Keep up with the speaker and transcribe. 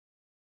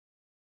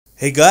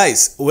Hey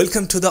guys,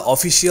 welcome to the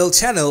official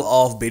channel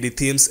of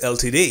BdThemes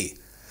Ltd.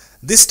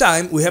 This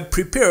time we have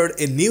prepared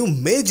a new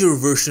major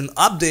version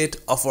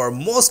update of our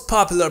most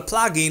popular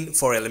plugin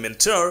for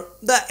Elementor,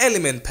 the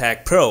Element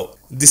Pack Pro.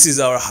 This is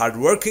our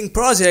hardworking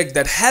project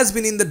that has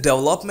been in the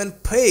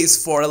development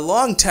phase for a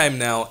long time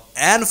now,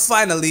 and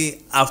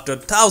finally, after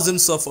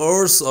thousands of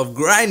hours of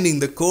grinding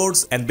the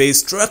codes and base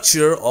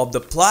structure of the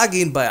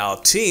plugin by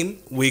our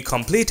team, we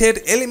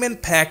completed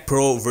Element Pack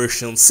Pro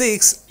version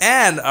 6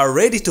 and are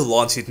ready to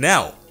launch it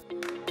now.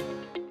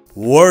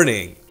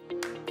 Warning: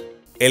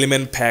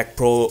 Element Pack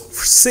Pro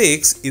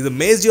 6 is a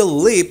major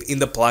leap in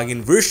the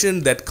plugin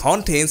version that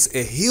contains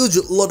a huge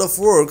lot of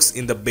works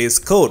in the base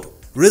code,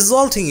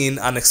 resulting in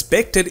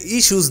unexpected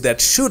issues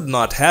that should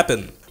not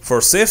happen.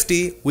 For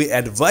safety, we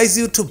advise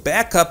you to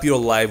back up your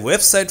live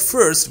website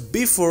first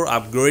before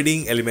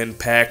upgrading Element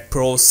Pack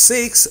Pro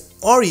 6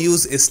 or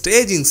use a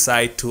staging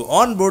site to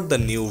onboard the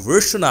new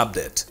version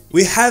update.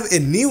 We have a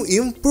new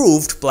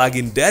improved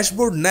plugin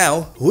dashboard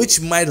now,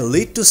 which might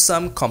lead to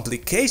some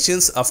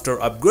complications after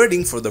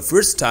upgrading for the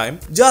first time.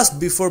 Just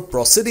before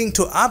proceeding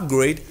to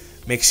upgrade,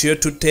 make sure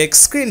to take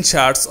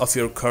screenshots of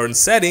your current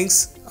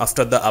settings.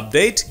 After the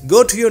update,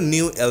 go to your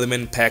new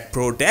Element Pack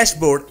Pro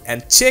dashboard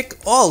and check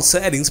all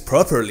settings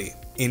properly.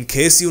 In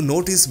case you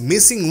notice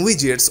missing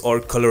widgets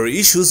or color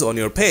issues on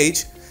your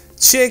page,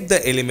 check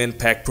the Element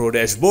Pack Pro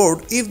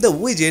dashboard if the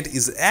widget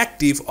is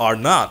active or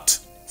not.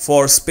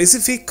 For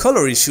specific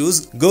color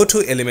issues, go to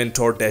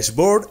Elementor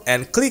dashboard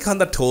and click on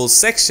the tools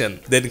section.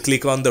 Then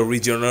click on the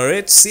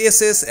regenerate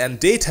CSS and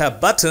data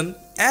button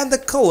and the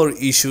color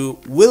issue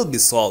will be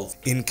solved.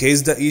 In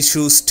case the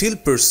issue still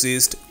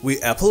persists,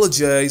 we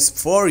apologize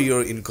for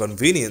your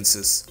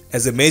inconveniences.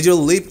 As a major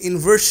leap in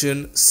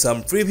version,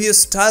 some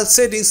previous style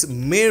settings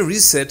may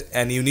reset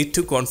and you need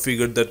to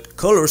configure the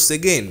colors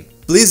again.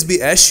 Please be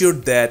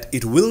assured that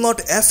it will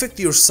not affect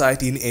your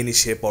site in any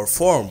shape or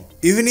form.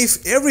 Even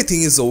if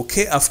everything is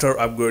okay after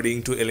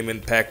upgrading to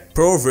Element Pack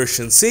Pro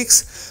version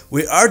 6,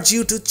 we urge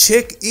you to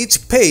check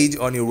each page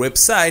on your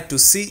website to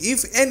see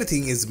if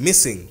anything is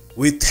missing.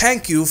 We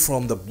thank you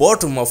from the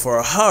bottom of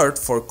our heart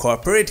for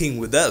cooperating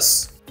with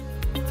us.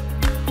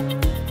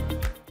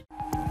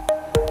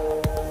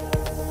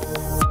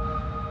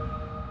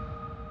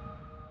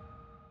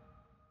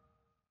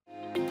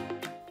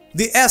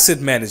 The Asset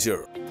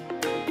Manager.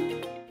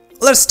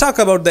 Let's talk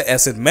about the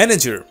Asset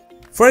Manager.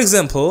 For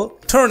example,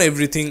 turn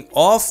everything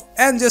off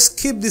and just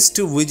keep these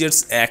two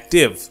widgets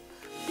active.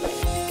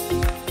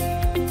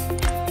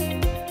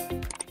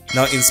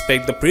 Now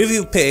inspect the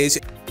preview page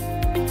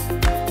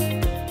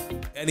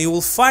and you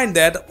will find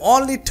that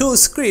only two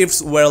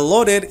scripts were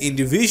loaded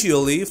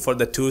individually for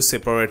the two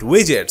separate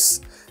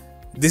widgets.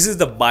 This is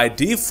the by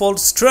default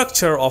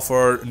structure of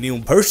our new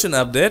version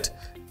update,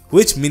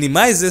 which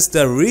minimizes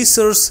the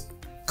resource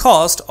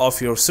cost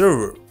of your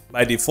server.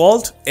 By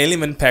default,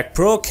 Element Pack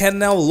Pro can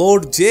now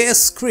load JS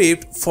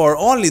script for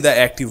only the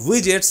active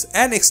widgets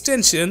and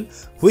extension,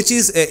 which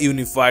is a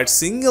unified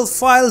single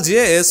file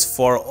JS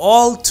for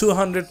all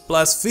 200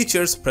 plus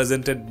features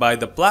presented by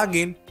the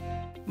plugin.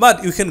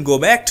 But you can go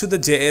back to the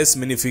JS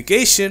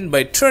minification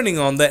by turning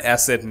on the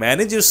Asset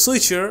Manager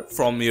switcher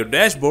from your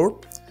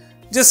dashboard.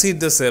 Just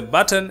hit the save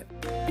button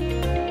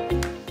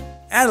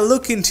and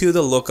look into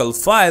the local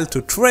file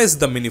to trace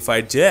the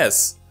minified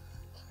JS.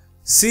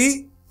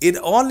 See? It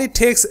only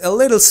takes a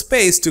little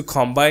space to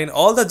combine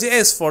all the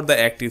JS for the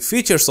active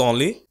features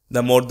only.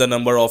 The more the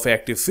number of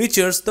active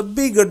features, the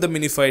bigger the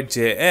minified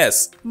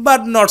JS,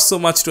 but not so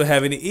much to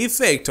have any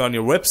effect on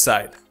your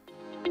website.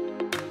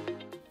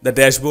 The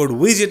Dashboard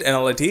Widget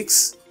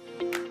Analytics.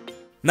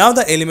 Now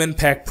the Element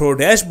Pack Pro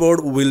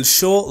dashboard will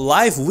show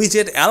live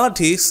widget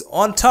analytics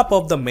on top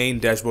of the main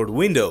dashboard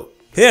window.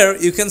 Here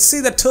you can see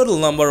the total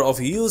number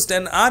of used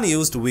and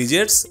unused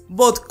widgets,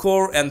 both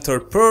core and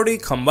third-party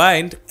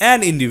combined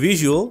and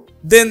individual.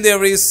 Then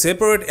there is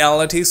separate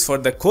analytics for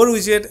the core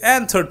widget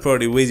and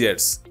third-party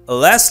widgets.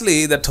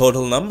 Lastly, the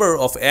total number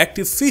of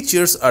active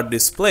features are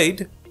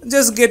displayed.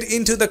 Just get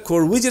into the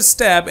core widgets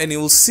tab and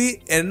you will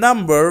see a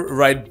number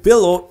right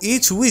below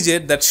each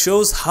widget that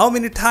shows how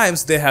many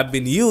times they have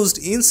been used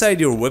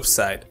inside your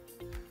website.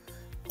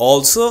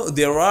 Also,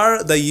 there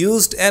are the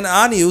used and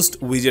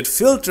unused widget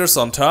filters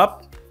on top.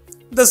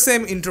 The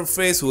same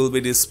interface will be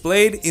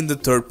displayed in the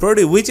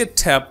third-party widget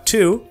tab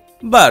too,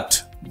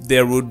 but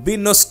there would be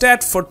no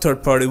stat for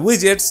third-party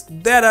widgets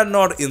that are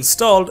not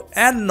installed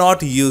and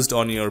not used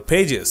on your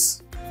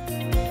pages.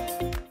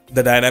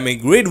 The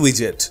Dynamic Grid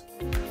widget.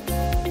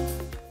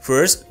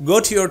 First, go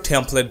to your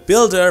template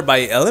builder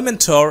by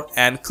Elementor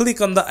and click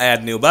on the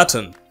Add New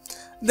button.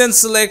 Then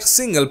select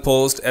Single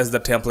Post as the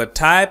template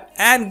type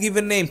and give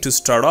a name to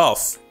start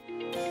off.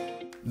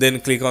 Then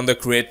click on the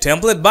Create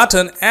Template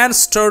button and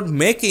start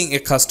making a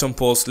custom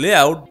post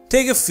layout.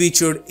 Take a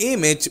featured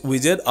image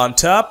widget on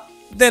top,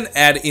 then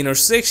add inner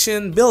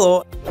section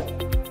below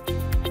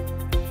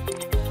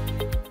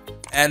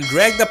and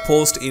drag the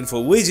post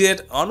info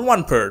widget on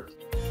one part.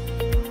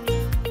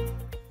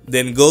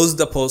 Then goes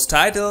the post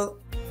title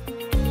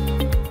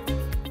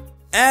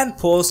and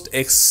post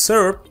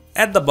excerpt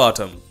at the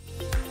bottom.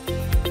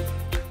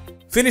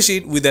 Finish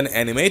it with an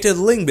animated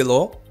link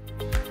below.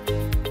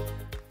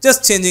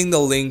 Just changing the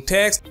link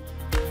text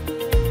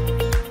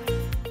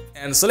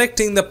and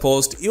selecting the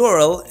post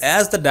URL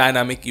as the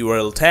dynamic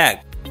URL tag.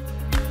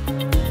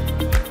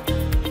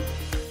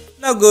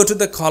 Now go to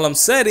the column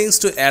settings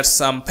to add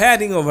some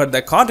padding over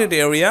the content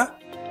area.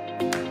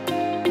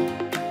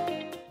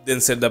 Then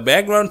set the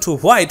background to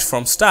white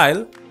from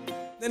style.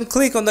 Then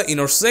click on the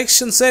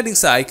intersection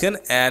settings icon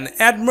and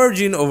add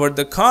margin over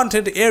the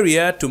content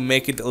area to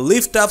make it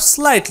lift up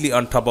slightly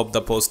on top of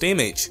the post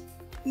image.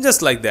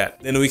 Just like that.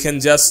 Then we can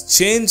just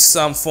change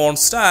some font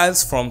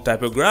styles from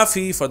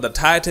typography for the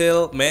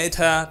title,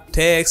 meta,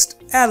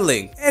 text and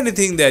link.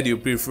 Anything that you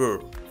prefer.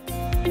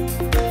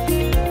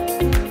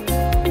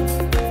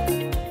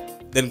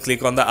 Then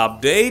click on the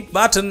update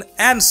button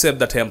and save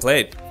the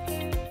template.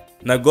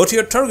 Now go to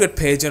your target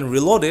page and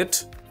reload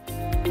it.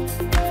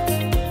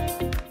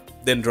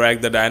 Then drag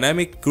the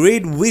dynamic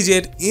grid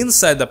widget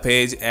inside the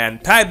page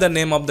and type the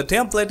name of the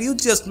template you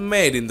just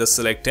made in the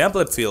select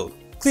template field.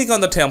 Click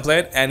on the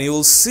template and you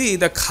will see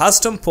the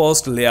custom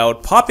post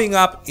layout popping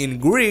up in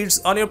grids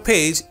on your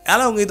page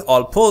along with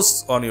all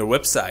posts on your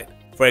website.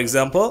 For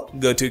example,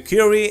 go to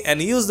query and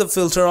use the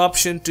filter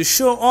option to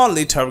show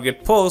only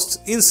target posts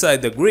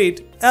inside the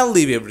grid and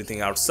leave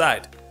everything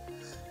outside.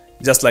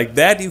 Just like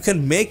that, you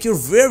can make your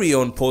very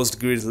own post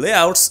grid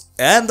layouts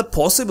and the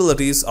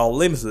possibilities are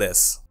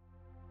limitless.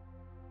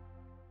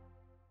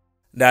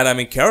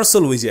 Dynamic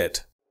Carousel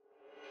widget.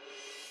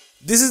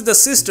 This is the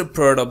sister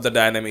part of the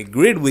dynamic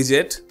grid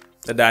widget.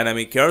 The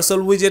dynamic carousel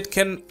widget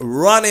can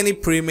run any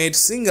pre-made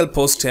single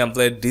post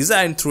template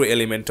designed through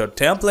Elementor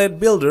template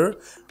builder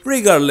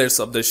regardless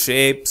of the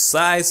shape,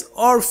 size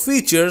or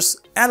features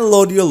and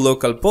load your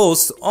local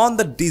posts on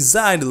the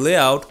designed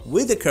layout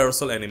with the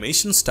carousel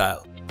animation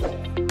style.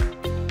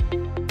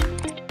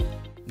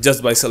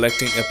 Just by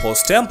selecting a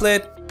post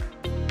template,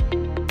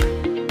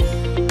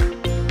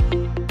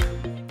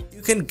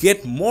 you can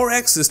get more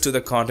access to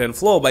the content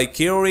flow by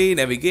query,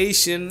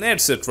 navigation,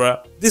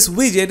 etc. This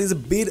widget is a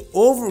bit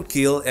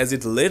overkill as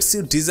it lets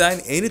you design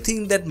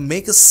anything that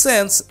makes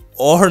sense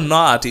or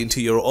not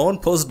into your own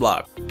post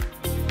block.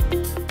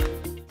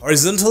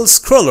 Horizontal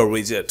scroller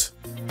widget.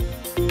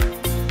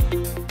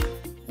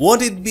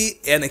 Won't it be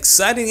an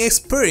exciting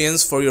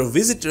experience for your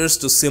visitors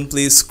to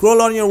simply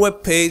scroll on your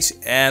web page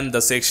and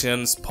the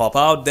sections pop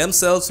out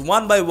themselves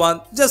one by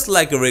one just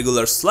like a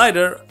regular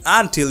slider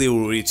until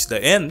you reach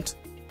the end?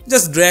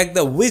 Just drag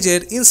the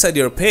widget inside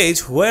your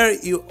page where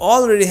you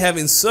already have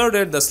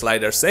inserted the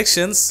slider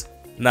sections.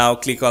 Now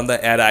click on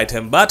the Add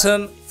Item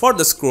button for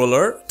the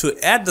scroller to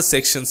add the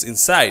sections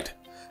inside.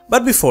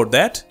 But before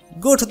that,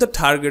 go to the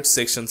target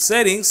section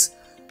settings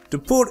to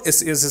put a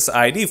CSS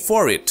ID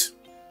for it.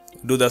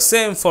 Do the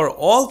same for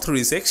all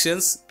three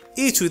sections,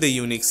 each with a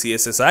unique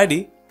CSS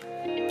ID.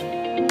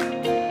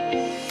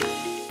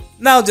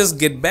 Now just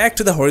get back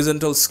to the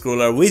horizontal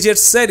scroller widget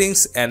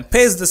settings and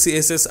paste the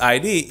CSS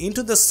ID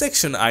into the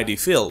section ID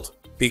field.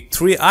 Pick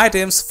 3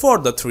 items for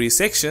the 3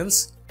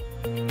 sections.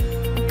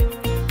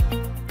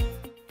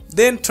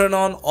 Then turn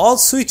on all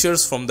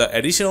switchers from the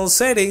additional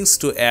settings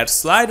to add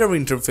slider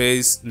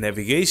interface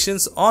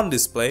navigations on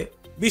display.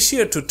 Be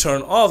sure to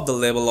turn off the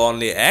label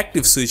only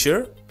active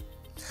switcher.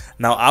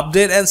 Now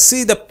update and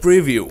see the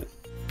preview.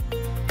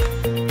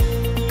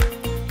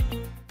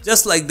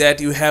 Just like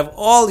that, you have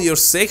all your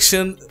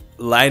section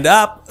lined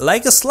up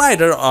like a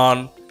slider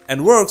on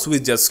and works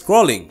with just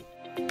scrolling.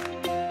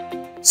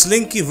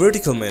 Slinky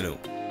vertical menu.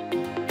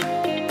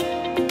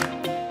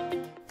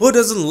 Who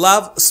doesn't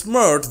love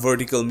smart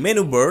vertical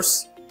menu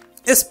bars,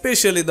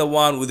 especially the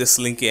one with a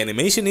slinky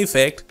animation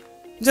effect,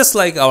 just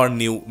like our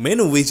new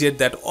menu widget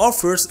that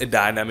offers a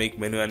dynamic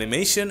menu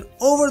animation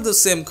over the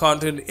same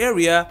content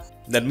area.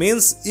 That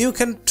means you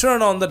can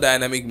turn on the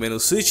dynamic menu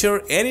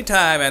switcher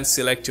anytime and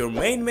select your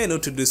main menu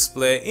to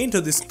display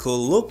into this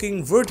cool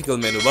looking vertical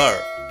menu bar.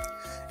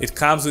 It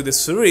comes with a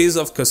series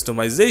of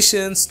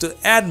customizations to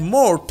add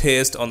more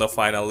taste on the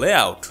final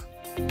layout.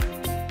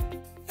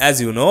 As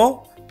you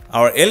know,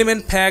 our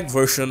Element Pack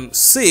version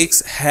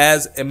 6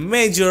 has a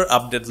major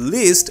update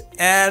list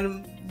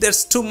and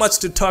there's too much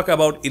to talk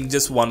about in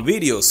just one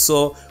video,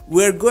 so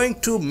we're going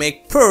to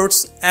make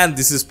parts and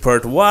this is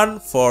part 1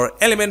 for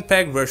Element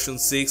Pack version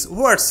 6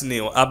 What's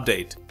New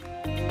update.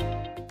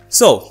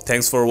 So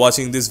thanks for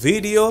watching this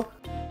video.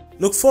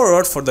 Look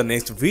forward for the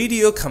next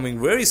video coming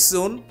very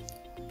soon.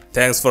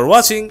 Thanks for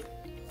watching.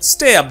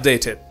 Stay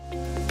updated.